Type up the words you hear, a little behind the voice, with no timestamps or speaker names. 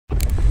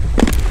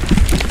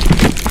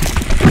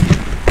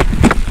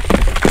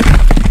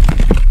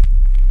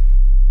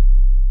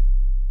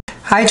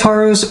Hi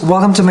Taurus,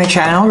 welcome to my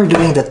channel. We're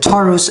doing the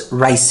Taurus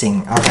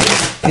rising. Okay,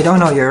 if you don't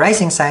know your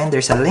rising sign,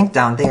 there's a link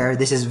down there.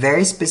 This is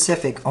very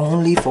specific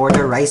only for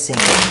the rising.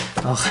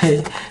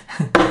 Okay,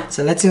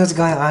 so let's see what's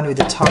going on with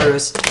the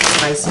Taurus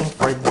rising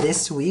for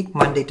this week,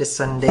 Monday to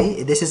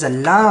Sunday. This is a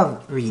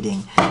love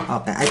reading.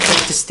 Okay, I try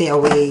to stay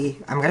away.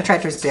 I'm gonna try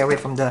to stay away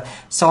from the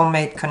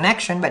soulmate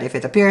connection, but if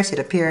it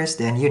appears,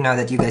 then you know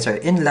that you guys are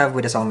in love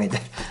with a soulmate.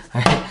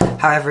 Alright,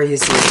 however you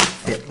see it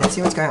fit. Let's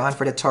see what's going on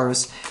for the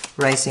Taurus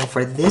rising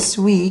for this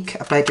week.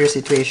 Apply to your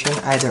situation,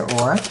 either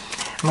or.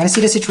 I'm going to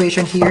see the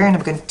situation here and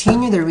I'm going to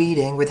continue the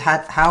reading with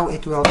how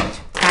it will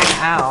pan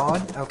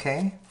out,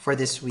 okay, for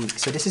this week.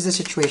 So this is the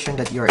situation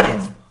that you're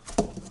in.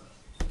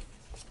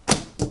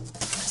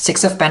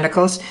 Six of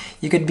Pentacles,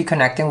 you could be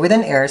connecting with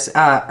an air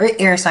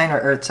sign or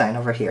earth sign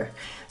over here.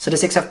 So the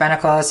Six of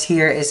Pentacles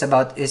here is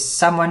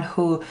someone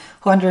who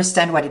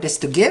understands what it is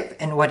to give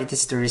and what it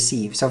is to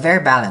receive. So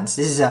very balanced.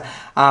 This is a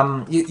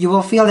you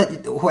will feel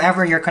that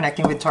whoever you're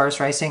connecting with, Taurus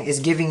rising,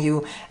 is giving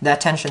you the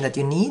attention that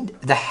you need,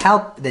 the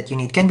help that you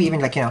need. Can be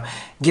even like, you know,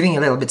 giving you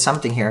a little bit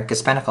something here,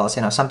 because Pentacles,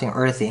 you know, something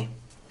earthy.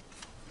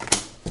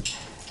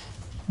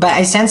 But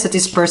I sense that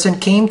this person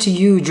came to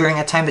you during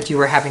a time that you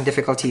were having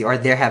difficulty, or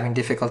they're having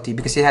difficulty,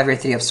 because you have your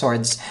Three of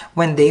Swords.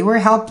 When they were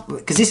helped,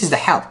 because this is the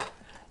help.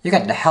 You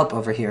got the help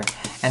over here.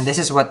 And this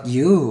is what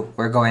you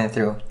were going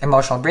through.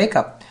 Emotional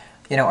breakup,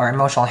 you know, or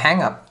emotional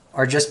hang-up,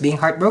 or just being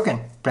heartbroken.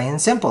 Plain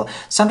and simple.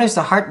 Sometimes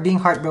the being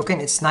heartbroken,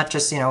 it's not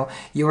just, you know,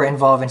 you were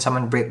involved and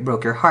someone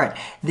broke your heart.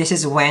 This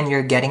is when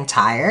you're getting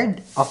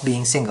tired of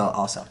being single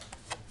also.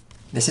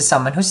 This is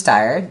someone who's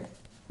tired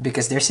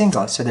because they're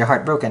single, so they're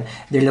heartbroken.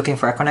 They're looking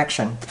for a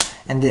connection.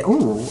 And they,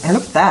 ooh, and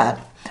look at that.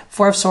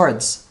 Four of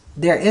Swords.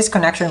 There is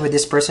connection with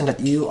this person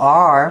that you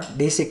are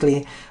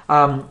basically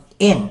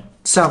in.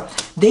 So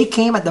they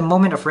came at the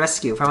moment of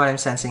rescue, from what I'm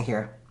sensing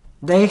here.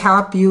 They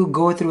help you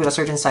go through a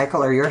certain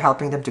cycle, or you're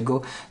helping them to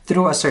go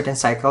through a certain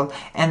cycle.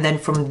 And then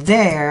from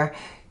there,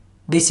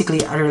 basically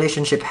a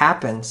relationship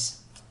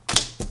happens.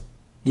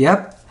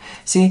 Yep.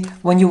 See,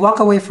 when you walk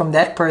away from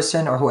that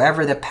person or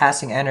whoever the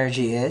passing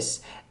energy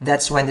is,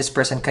 that's when this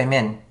person came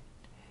in.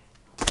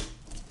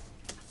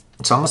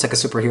 It's almost like a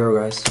superhero,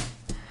 guys.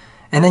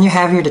 And then you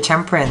have here the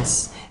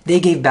Temperance. They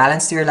gave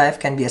balance to your life.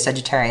 Can be a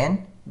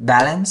Sagittarian.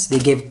 Balance. They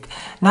give,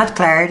 not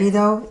clarity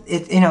though.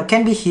 It, you know,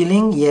 can be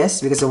healing,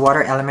 yes, because the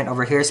water element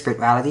over here is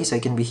spirituality, so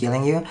it can be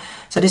healing you.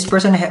 So this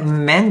person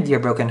mend your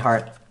broken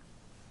heart.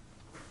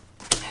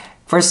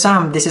 For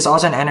some, this is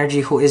also an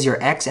energy who is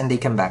your ex and they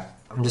come back.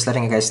 I'm just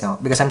letting you guys know,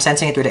 because I'm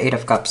sensing it with the Eight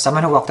of Cups.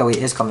 Someone who walked away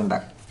is coming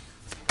back.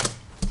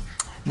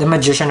 The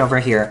Magician over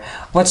here.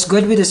 What's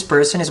good with this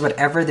person is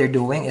whatever they're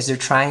doing is they're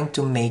trying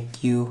to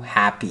make you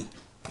happy.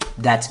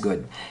 That's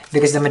good,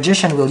 because the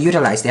Magician will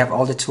utilize, they have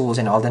all the tools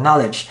and all the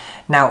knowledge.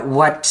 Now,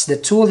 what's the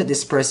tool that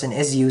this person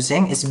is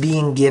using is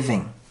being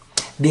giving,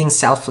 being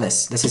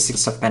selfless. This is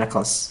Six of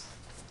Pentacles.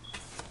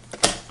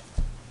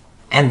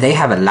 And they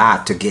have a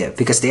lot to give,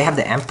 because they have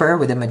the Emperor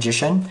with the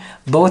Magician.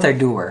 Both are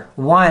doer.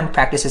 One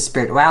practices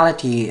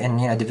spirituality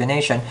and, you know,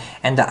 divination,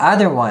 and the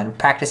other one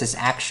practices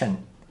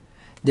action.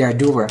 They're a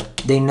doer.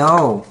 They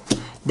know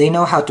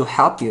how to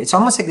help you. It's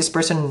almost like this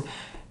person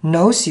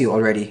knows you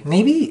already.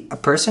 Maybe a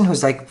person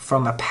who's like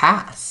from a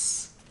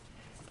past,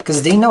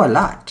 because they know a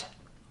lot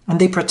and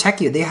they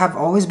protect you. They have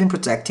always been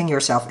protecting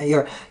yourself.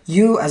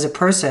 You as a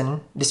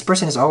person, this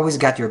person has always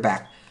got your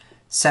back.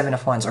 Seven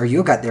of Wands, or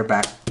you got their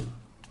back.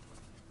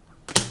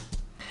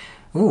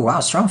 Ooh,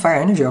 wow, strong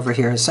fire energy over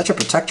here. Such a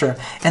protector.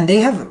 And they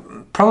have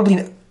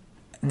probably,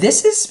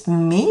 this is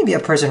maybe a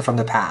person from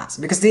the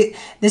past, because this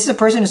is a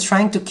person who's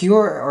trying to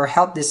cure or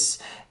help this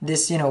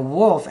you know,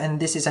 wolf, and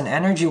this is an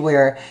energy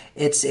where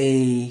it's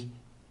a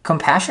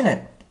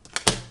compassionate.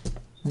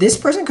 This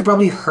person could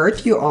probably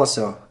hurt you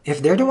also. If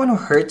they're the one who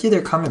hurt you,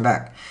 they're coming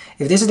back.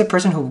 If this is the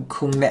person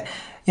who met,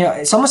 you know,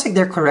 it's almost like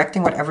they're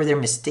correcting whatever their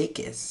mistake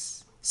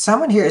is.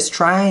 Someone here is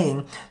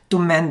trying to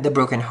mend the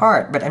broken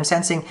heart, but I'm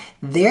sensing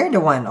they're the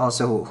one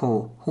also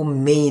who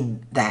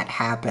made that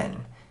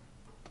happen.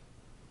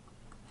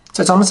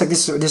 So it's almost like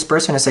this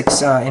person is like,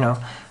 you know,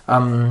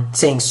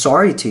 saying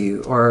sorry to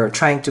you, or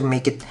trying to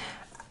make it,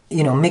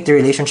 you know, make the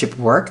relationship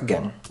work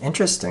again.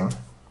 Interesting.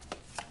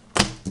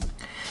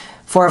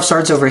 Four of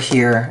Swords over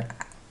here.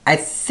 I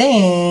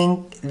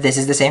think this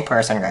is the same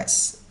person,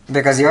 guys,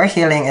 because you're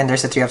healing and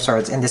there's a Three of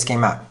Swords and this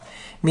came out.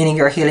 Meaning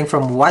you're healing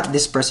from what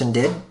this person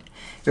did.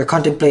 You're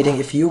contemplating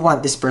if you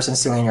want this person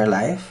still in your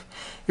life.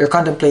 You're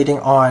contemplating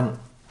on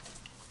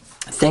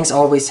things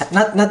always,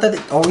 not that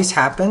it always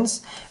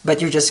happens,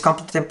 but you're just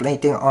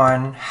contemplating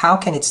on how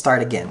can it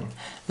start again.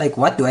 Like,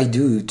 what do I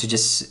do to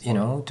just, you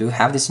know, to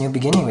have this new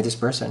beginning with this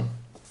person?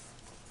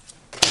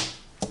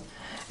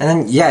 And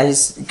then, yeah,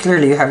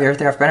 clearly you have your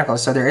Three of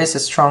Pentacles. So there is a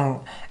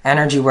strong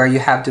energy where you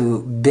have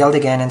to build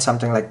again in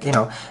something like, you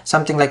know,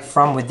 something like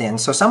from within.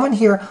 So someone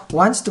here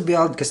wants to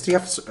build, because Three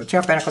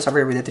of Pentacles over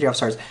here with the Three of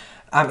Swords.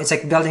 It's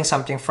like building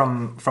something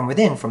from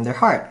within, from their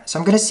heart. So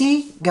I'm gonna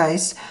see,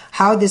 guys,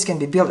 how this can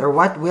be built, or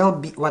what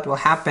will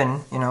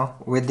happen, you know,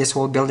 with this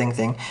whole building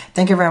thing.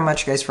 Thank you very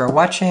much, guys, for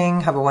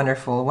watching. Have a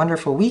wonderful,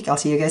 wonderful week. I'll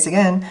see you guys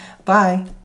again. Bye.